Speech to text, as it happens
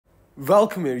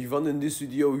Welcome everyone. In this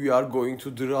video we are going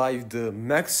to derive the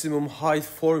maximum height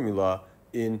formula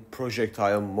in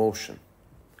projectile motion.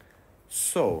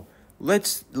 So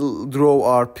let's draw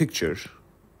our picture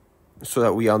so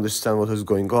that we understand what is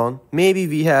going on. Maybe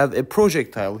we have a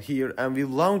projectile here and we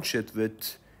launch it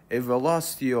with a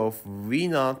velocity of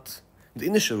v0, the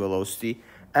initial velocity,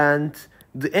 and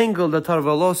the angle that our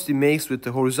velocity makes with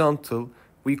the horizontal,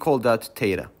 we call that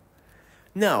theta.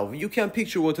 Now, you can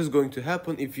picture what is going to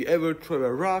happen if you ever throw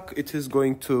a rock. It is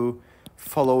going to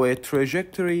follow a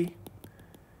trajectory.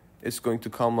 It's going to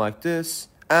come like this,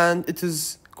 and it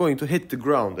is going to hit the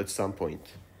ground at some point.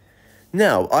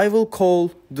 Now, I will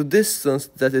call the distance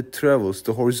that it travels,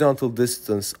 the horizontal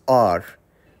distance, r,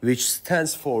 which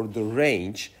stands for the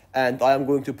range, and I am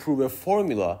going to prove a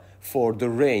formula for the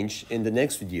range in the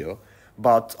next video.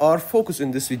 But our focus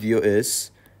in this video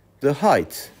is the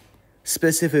height.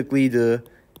 Specifically the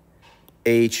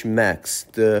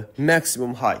Hmax, the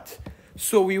maximum height.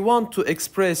 So we want to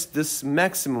express this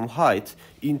maximum height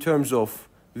in terms of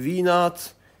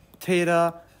v0,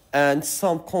 theta, and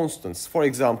some constants. For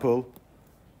example,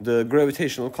 the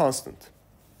gravitational constant,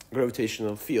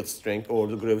 gravitational field strength, or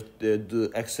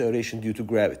the acceleration due to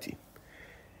gravity.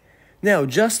 Now,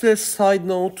 just a side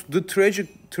note, the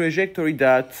trajectory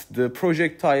that the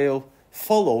projectile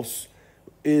follows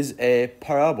is a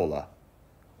parabola.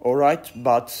 Alright,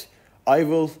 but I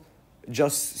will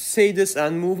just say this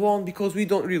and move on because we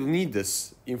don't really need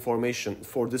this information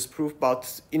for this proof.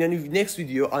 But in a next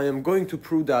video, I am going to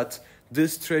prove that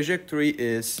this trajectory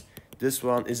is, this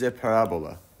one is a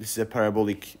parabola. This is a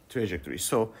parabolic trajectory.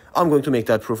 So I'm going to make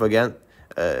that proof again,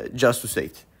 just to say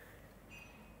it.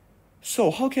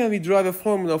 So how can we derive a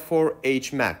formula for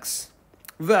Hmax?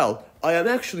 Well, I am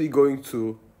actually going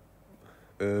to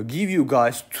give you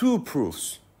guys two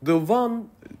proofs.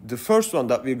 The first one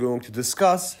that we're going to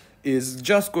discuss is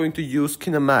just going to use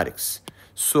kinematics.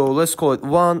 So let's call it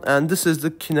 1, and this is the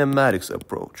kinematics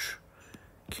approach.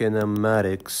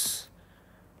 Kinematics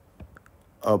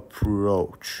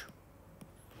approach.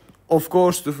 Of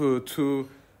course, the two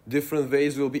different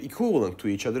ways will be equivalent to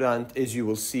each other, and as you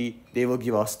will see, they will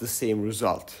give us the same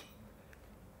result.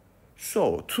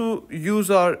 So to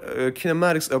use our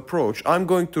kinematics approach, I'm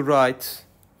going to write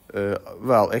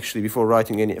well, actually, before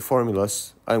writing any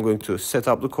formulas, I'm going to set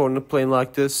up the coordinate plane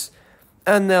like this.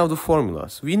 And now the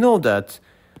formulas. We know that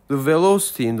the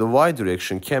velocity in the y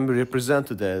direction can be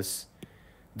represented as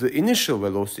the initial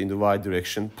velocity in the y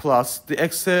direction plus the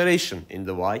acceleration in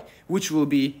the y, which will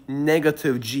be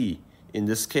negative g, in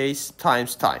this case,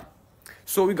 times time.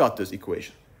 So we got this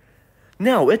equation.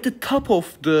 Now, at the top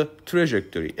of the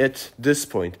trajectory, at this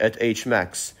point, at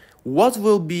Hmax, what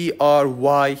will be our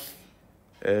y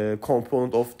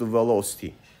component of the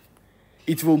velocity?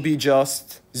 It will be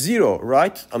just 0,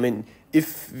 right? I mean,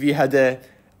 if we had a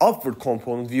upward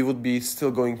component, we would be still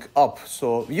going up,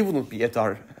 so we wouldn't be at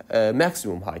our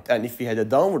maximum height. And if we had a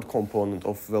downward component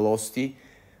of velocity,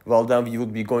 well, then we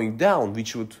would be going down,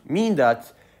 which would mean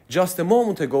that just a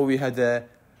moment ago we had a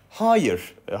higher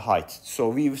height, so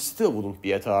we still wouldn't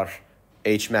be at our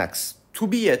Hmax. To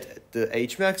be at the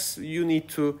Hmax, you need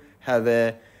to have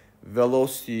a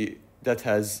velocity that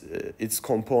has its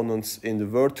components in the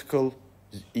vertical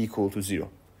equal to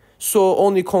 0. So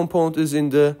only component is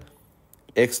in the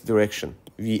x direction,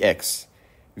 Vx.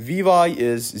 Vy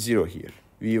is 0 here.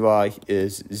 Vy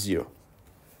is 0.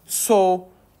 So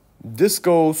this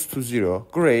goes to 0.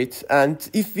 Great. And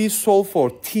if we solve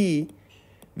for t,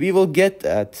 we will get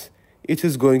that it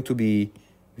is going to be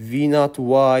v0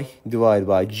 y divided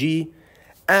by g.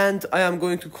 And I am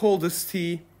going to call this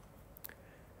t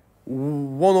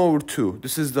 1/2.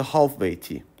 This is the halfway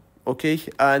t. Okay,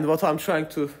 and what I'm trying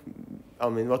to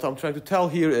tell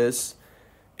here is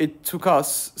it took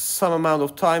us some amount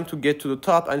of time to get to the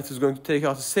top, and it is going to take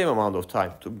us the same amount of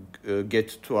time to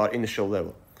get to our initial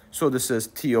level. So this is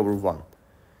t/1.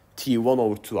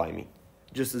 T1/2, I mean.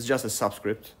 Just a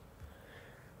subscript.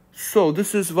 So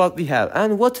this is what we have.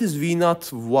 And what is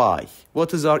v0 y?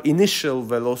 What is our initial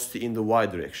velocity in the y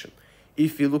direction?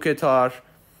 If we look at our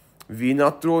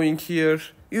v0 drawing here,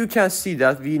 you can see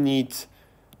that we need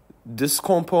this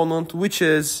component, which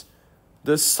is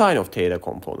the sine of theta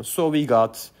component. So we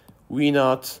got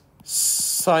v0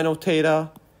 sine of theta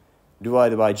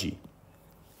divided by g.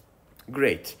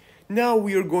 Great. Now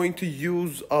we are going to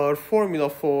use our formula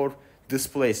for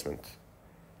displacement.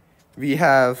 We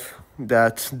have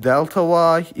that delta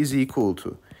y is equal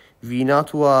to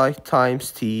v0 y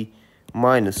times t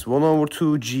minus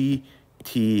 1/2 g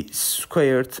t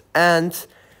squared. And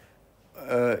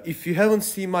if you haven't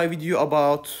seen my video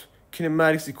about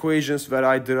kinematics equations where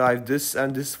I derived this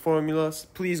and this formulas.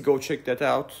 Please go check that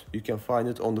out. You can find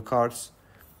it on the cards.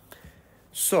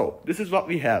 So this is what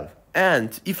we have.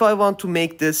 And if I want to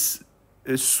make this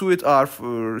suit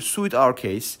our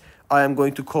case, I am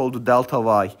going to call the delta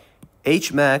y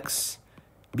Hmax,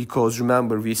 because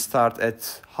remember we start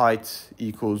at height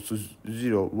equals to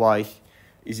 0, y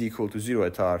is equal to 0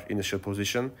 at our initial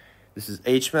position. This is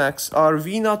Hmax. Our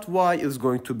v naught y is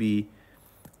going to be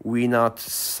v naught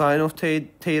sine of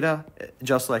theta,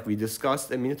 just like we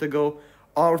discussed a minute ago.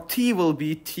 Our t will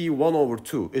be t1 over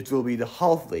 2. It will be the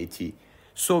half-way t.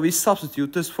 So we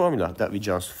substitute this formula that we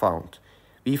just found.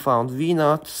 We found v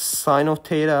naught sine of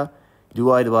theta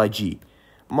divided by g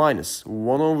minus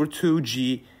 1 over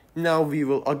 2g. Now we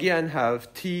will again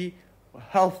have t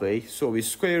halfway, so we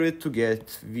square it to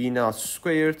get v naught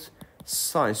squared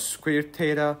sine squared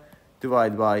theta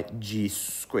divided by g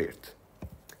squared.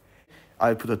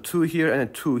 I put a 2 here and a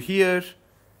 2 here.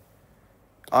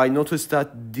 I noticed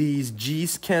that these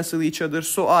g's cancel each other,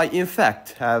 so I in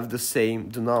fact have the same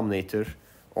denominator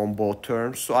on both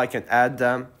terms, so I can add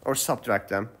them or subtract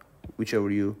them, whichever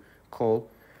you call.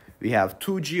 We have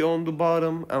 2g on the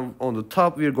bottom, and on the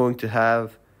top we're going to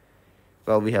have,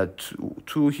 well, we had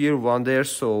 2 here, 1 there,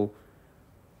 so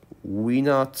v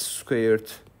naught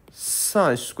squared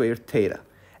sine squared theta.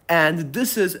 And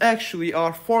this is actually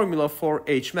our formula for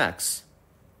Hmax.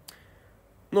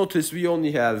 Notice we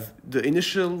only have the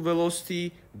initial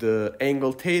velocity, the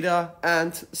angle theta,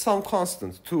 and some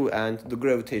constant 2 and the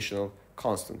gravitational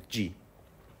constant g.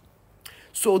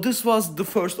 So this was the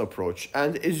first approach,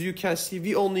 and as you can see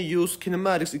we only use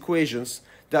kinematics equations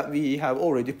that we have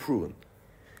already proven.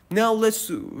 Now let's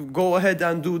go ahead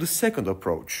and do the second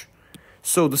approach.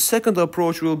 So the second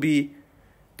approach will be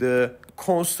the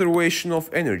conservation of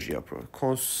energy approach.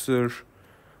 Conservation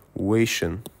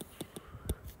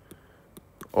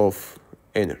of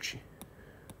energy.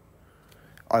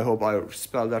 I hope I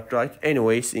spelled that right.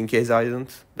 Anyways, in case I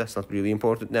didn't, that's not really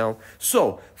important now.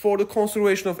 So, for the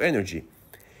conservation of energy,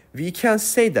 we can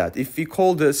say that if we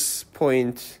call this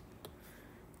point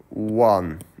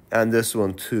 1 and this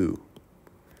one 2,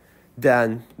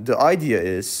 then the idea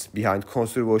is behind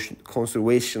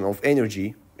conservation of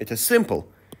energy, it is simple.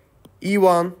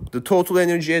 E1, the total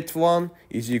energy at 1,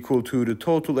 is equal to the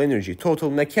total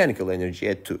mechanical energy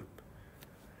at 2.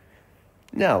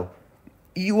 Now,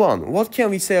 E1, what can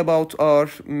we say about our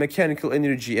mechanical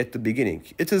energy at the beginning?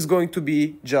 It is going to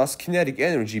be just kinetic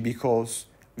energy, because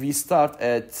we start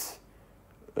at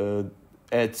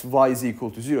y is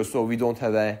equal to 0, so we don't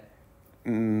have a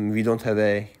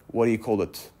what do you call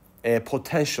it, a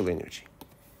potential energy.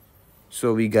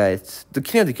 So we get the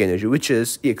kinetic energy, which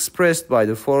is expressed by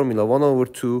the formula 1 over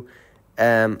 2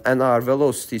 and our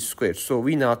velocity squared, so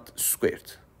v naught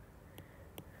squared.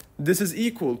 This is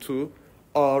equal to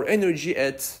our energy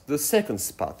at the second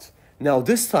spot. Now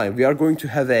this time we are going to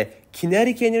have a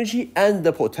kinetic energy and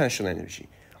the potential energy.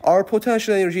 Our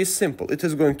potential energy is simple. It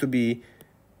is going to be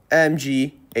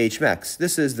mg Hmax.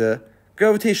 This is the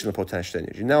gravitational potential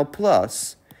energy. Now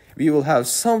plus we will have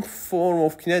some form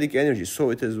of kinetic energy, so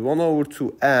it is 1 over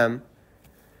 2m.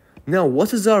 Now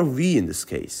what is our v in this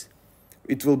case?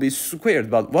 It will be squared,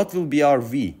 but what will be our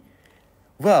v?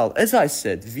 Well, as I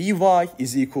said, Vy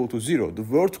is equal to 0. The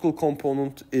vertical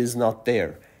component is not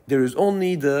there. There is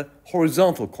only the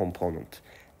horizontal component.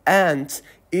 And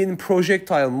in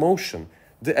projectile motion,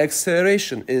 the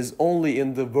acceleration is only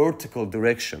in the vertical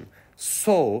direction.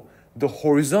 So, the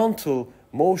horizontal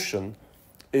motion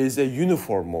is a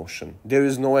uniform motion. There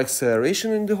is no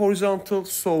acceleration in the horizontal,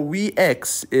 so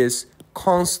Vx is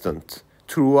constant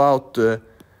throughout the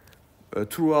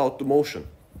motion,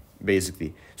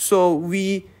 basically. So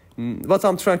what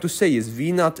I'm trying to say is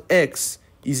v naught x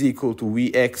is equal to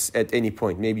Vx at any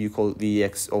point. Maybe you call it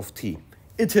Vx of t.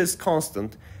 It is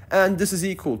constant, and this is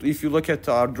equal to, if you look at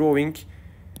our drawing,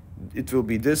 it will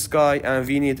be this guy, and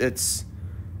we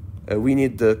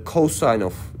need the cosine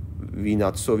of v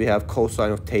naught, so we have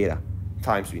cosine of theta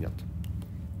times v naught.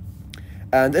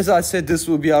 And as I said, this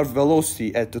will be our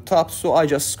velocity at the top, so I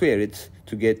just square it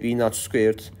to get v naught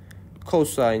squared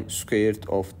cosine squared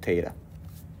of theta.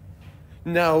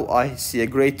 Now I see a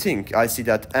great thing. I see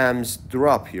that m's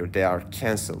drop here, they are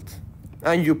cancelled.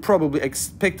 And you probably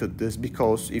expected this,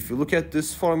 because if you look at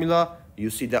this formula,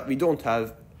 you see that we don't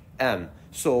have m.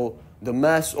 So the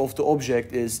mass of the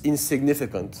object is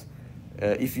insignificant.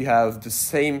 If you have the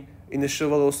same initial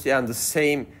velocity and the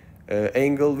same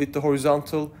angle with the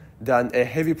horizontal, then a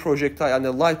heavy projectile and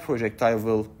a light projectile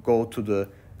will go to the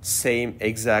same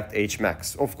exact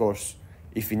Hmax. Of course,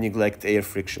 if we neglect air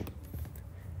friction.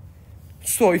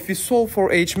 So if we solve for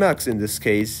Hmax in this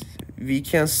case, we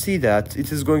can see that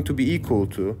it is going to be equal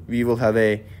to, we will have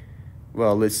a,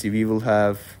 well, let's see, we will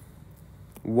have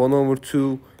 1 over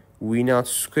 2 v naught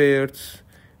squared.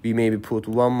 We maybe put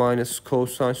 1 minus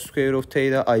cosine square of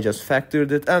theta. I just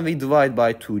factored it, and we divide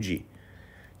by 2g.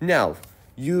 Now,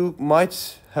 you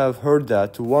might have heard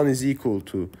that 1 is equal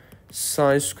to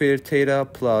sine squared theta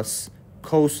plus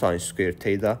cosine squared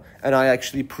theta, and I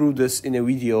actually proved this in a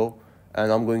video,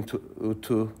 and I'm going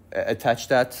to attach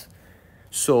that.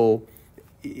 So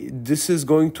this is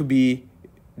going to be,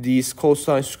 these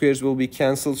cosine squares will be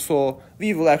cancelled, so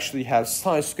we will actually have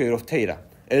sine square of theta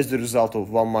as the result of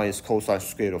 1 minus cosine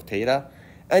square of theta.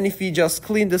 And if we just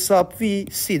clean this up, we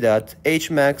see that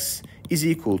Hmax is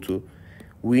equal to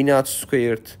v naught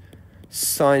squared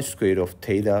sine square of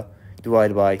theta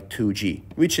divided by 2g,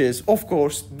 which is, of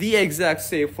course, the exact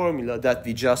same formula that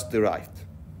we just derived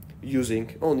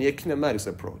using only a kinematics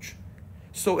approach.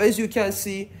 So as you can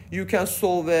see, you can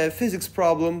solve a physics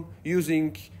problem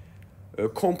using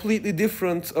completely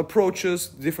different approaches,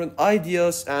 different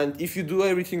ideas, and if you do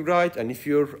everything right and if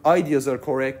your ideas are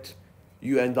correct,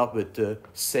 you end up with the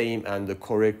same and the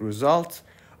correct result.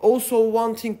 Also,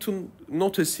 one thing to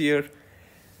notice here,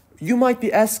 you might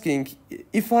be asking,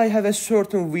 if I have a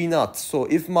certain v naught, so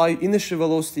if my initial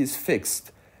velocity is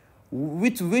fixed,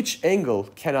 with which angle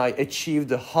can I achieve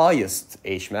the highest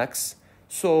Hmax?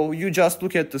 So you just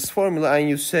look at this formula and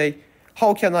you say,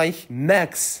 how can I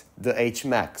max the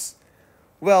Hmax?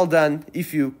 Well then,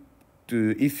 if you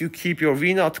keep your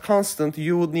v naught constant,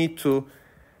 you would need to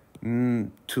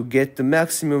get the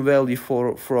maximum value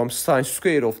from sine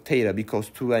square of theta, because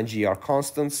 2 and g are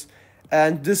constants,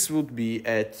 and this would be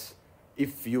at,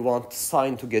 if you want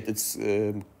sine to get its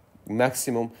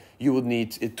maximum, you would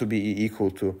need it to be equal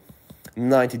to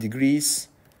 90 degrees,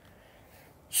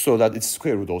 so that its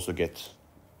square would also get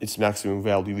its maximum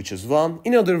value, which is 1.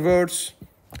 In other words,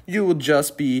 you would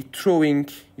just be throwing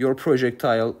your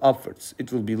projectile upwards.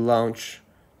 It will be launched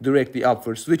directly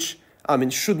upwards, which, I mean,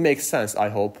 should make sense, I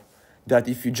hope, that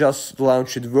if you just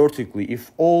launch it vertically,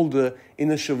 if all the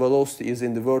initial velocity is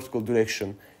in the vertical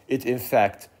direction, it in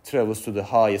fact travels to the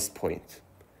highest point.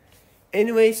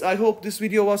 Anyways, I hope this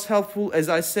video was helpful. As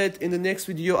I said, in the next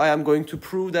video, I am going to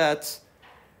prove that,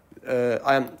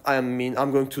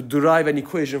 I'm going to derive an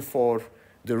equation for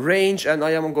the range, and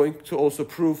I am going to also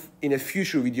prove in a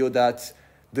future video that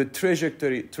the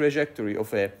trajectory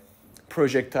of a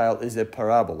projectile is a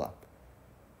parabola.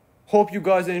 Hope you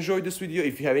guys enjoyed this video.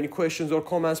 If you have any questions or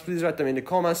comments, please write them in the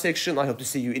comment section. I hope to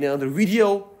see you in another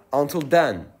video. Until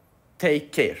then,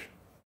 take care.